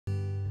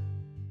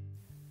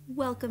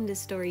Welcome to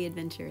Story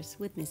Adventures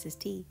with Mrs.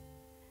 T.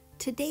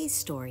 Today's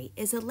story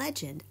is a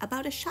legend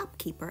about a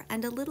shopkeeper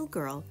and a little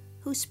girl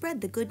who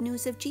spread the good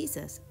news of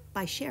Jesus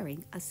by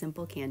sharing a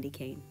simple candy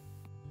cane.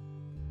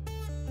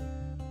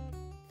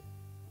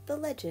 The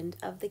Legend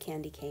of the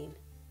Candy Cane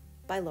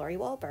by Lori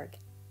Walburg,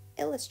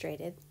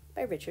 illustrated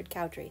by Richard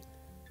Cowdrey,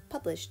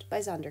 published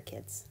by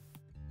Zonderkids.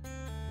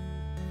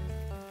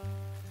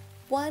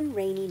 One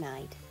rainy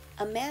night,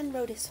 a man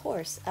rode his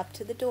horse up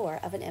to the door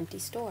of an empty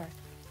store.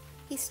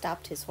 He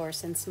stopped his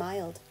horse and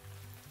smiled.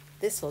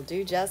 "This will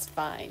do just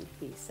fine,"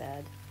 he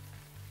said.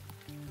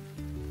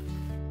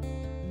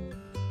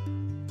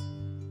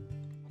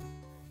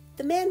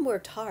 The man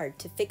worked hard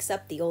to fix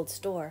up the old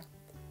store.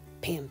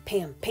 Pam,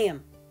 pam,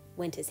 pam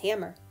went his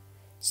hammer.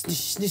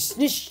 Snish, snish,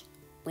 snish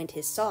went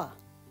his saw.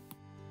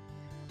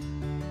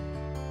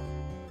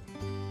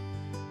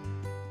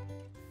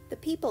 The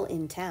people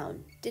in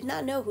town did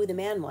not know who the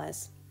man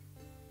was.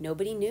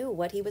 Nobody knew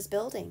what he was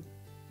building.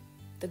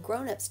 The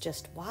grown-ups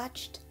just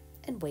watched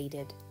and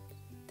waited.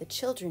 The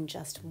children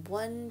just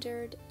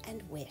wondered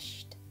and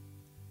wished.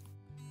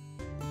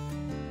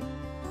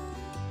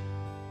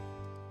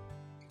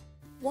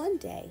 One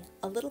day,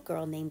 a little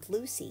girl named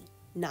Lucy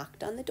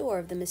knocked on the door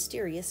of the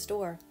mysterious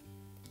store.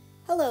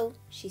 "Hello,"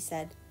 she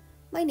said.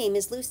 "My name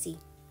is Lucy.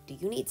 Do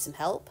you need some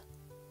help?"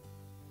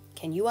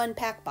 "Can you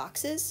unpack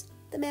boxes?"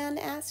 the man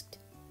asked.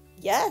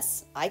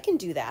 "Yes, I can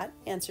do that,"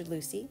 answered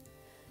Lucy.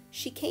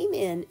 She came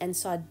in and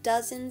saw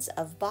dozens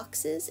of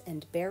boxes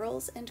and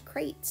barrels and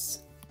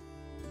crates.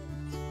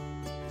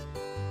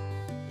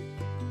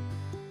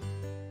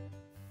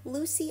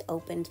 Lucy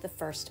opened the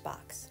first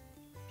box.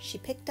 She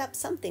picked up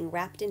something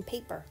wrapped in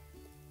paper.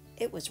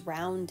 It was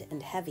round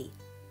and heavy.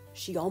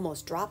 She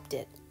almost dropped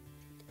it.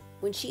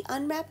 When she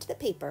unwrapped the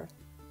paper,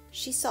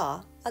 she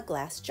saw a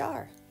glass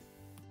jar.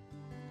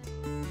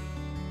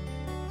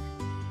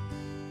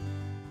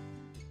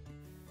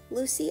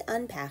 Lucy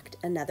unpacked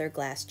another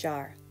glass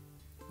jar.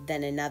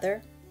 Then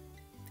another,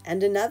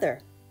 and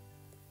another.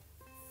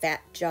 Fat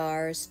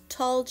jars,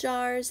 tall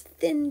jars,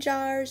 thin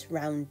jars,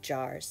 round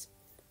jars.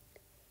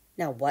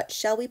 "Now what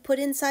shall we put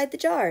inside the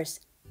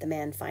jars?" the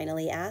man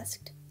finally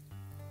asked.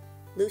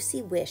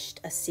 Lucy wished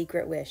a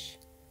secret wish.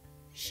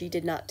 She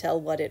did not tell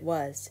what it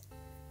was.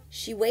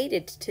 She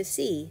waited to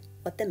see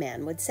what the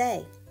man would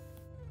say.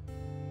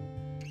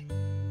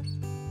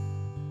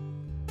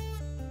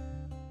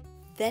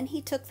 Then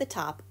he took the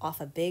top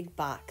off a big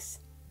box.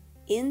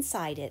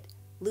 Inside it,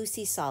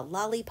 Lucy saw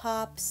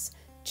lollipops,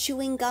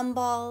 chewing gum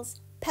balls,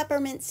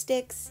 peppermint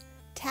sticks,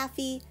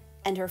 taffy,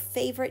 and her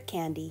favorite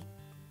candy,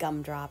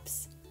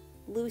 gumdrops.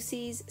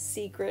 Lucy's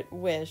secret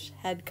wish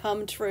had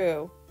come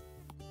true.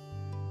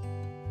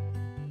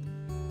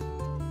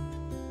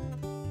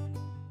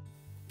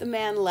 The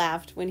man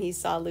laughed when he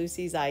saw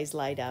Lucy's eyes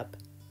light up.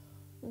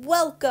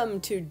 "Welcome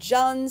to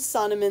John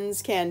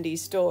Sonneman's candy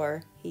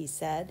store," he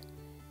said.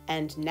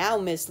 "And now,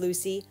 Miss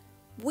Lucy,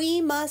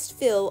 we must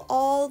fill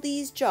all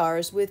these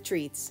jars with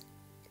treats."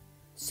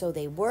 So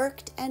they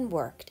worked and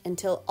worked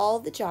until all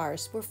the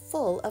jars were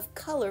full of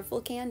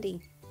colorful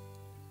candy.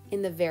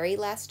 In the very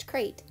last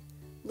crate,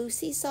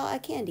 Lucy saw a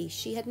candy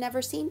she had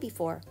never seen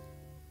before.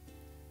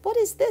 "What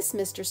is this,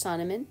 Mr.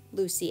 Sonneman?"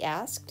 Lucy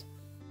asked.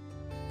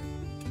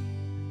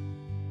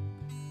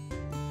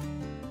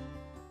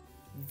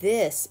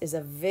 "This is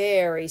a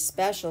very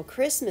special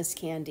Christmas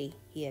candy,"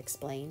 he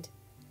explained.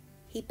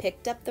 He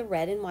picked up the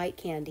red and white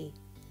candy.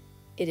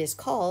 "It is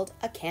called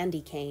a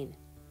candy cane.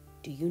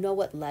 Do you know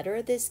what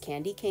letter this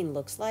candy cane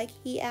looks like?"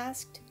 he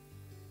asked.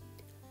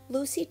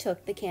 Lucy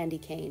took the candy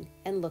cane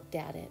and looked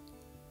at it.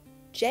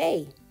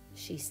 "J,"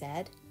 she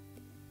said.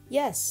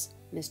 "Yes,"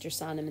 Mr.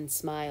 Sonneman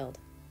smiled.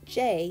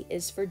 "J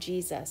is for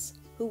Jesus,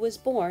 who was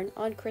born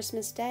on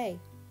Christmas Day."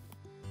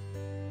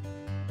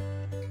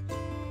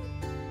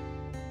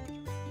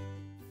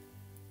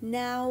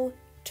 "Now,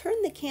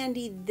 turn the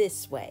candy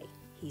this way,"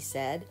 he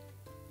said,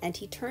 and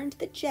he turned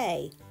the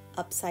J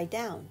upside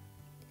down.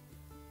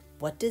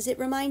 "What does it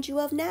remind you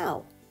of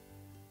now?"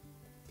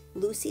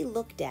 Lucy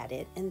looked at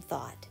it and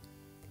thought.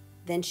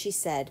 Then she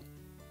said,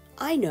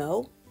 "I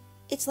know.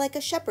 It's like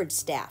a shepherd's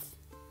staff."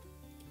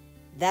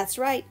 "That's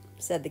right,"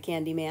 said the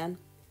candy man.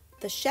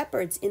 "The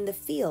shepherds in the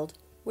field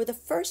were the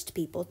first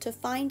people to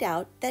find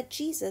out that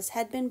Jesus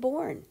had been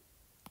born."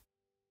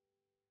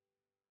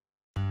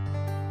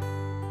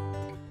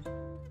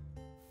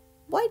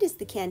 "Why does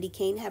the candy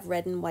cane have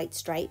red and white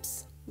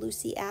stripes?"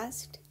 Lucy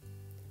asked.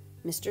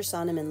 Mr.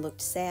 Sonneman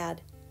looked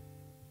sad.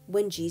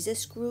 "When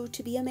Jesus grew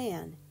to be a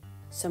man,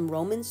 some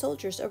Roman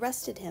soldiers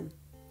arrested him.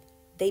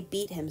 They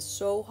beat him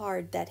so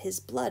hard that his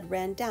blood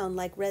ran down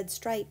like red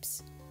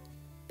stripes.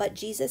 But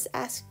Jesus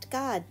asked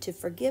God to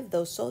forgive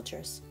those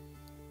soldiers.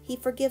 He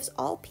forgives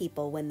all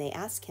people when they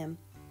ask him.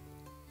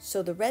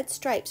 So the red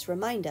stripes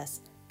remind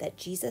us that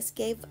Jesus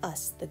gave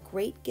us the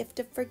great gift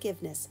of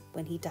forgiveness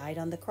when he died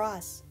on the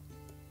cross.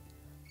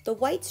 The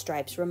white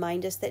stripes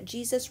remind us that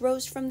Jesus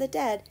rose from the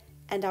dead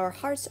and our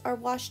hearts are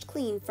washed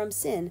clean from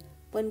sin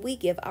when we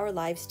give our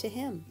lives to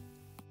him."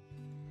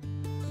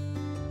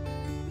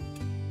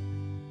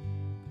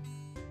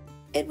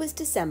 It was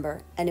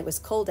December, and it was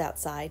cold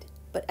outside,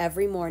 but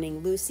every morning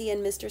Lucy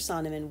and Mr.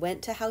 Sonneman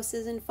went to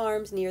houses and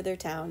farms near their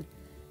town.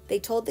 They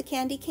told the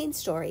candy cane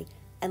story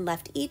and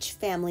left each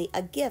family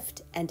a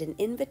gift and an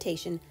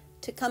invitation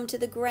to come to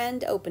the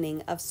grand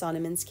opening of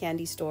Sonneman's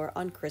candy store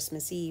on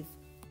Christmas Eve.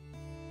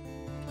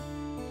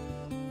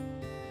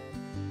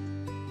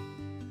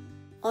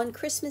 On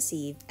Christmas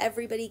Eve,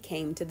 everybody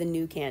came to the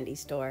new candy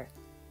store.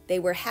 They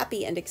were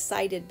happy and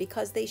excited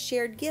because they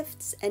shared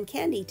gifts and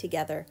candy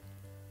together.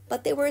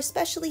 But they were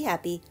especially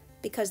happy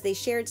because they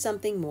shared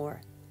something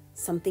more,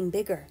 something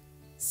bigger,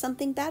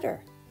 something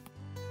better.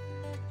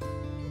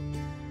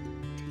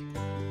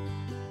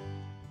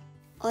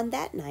 On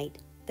that night,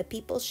 the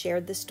people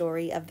shared the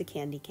story of the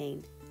candy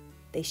cane.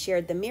 They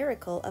shared the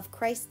miracle of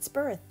Christ's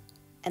birth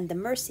and the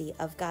mercy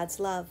of God's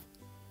love.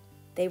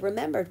 They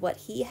remembered what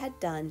He had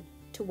done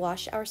to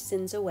wash our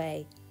sins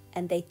away,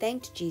 and they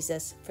thanked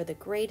Jesus for the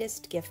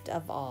greatest gift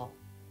of all.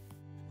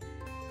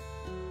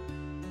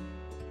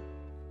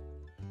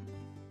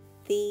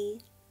 The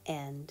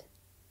end.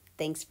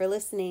 Thanks for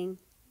listening.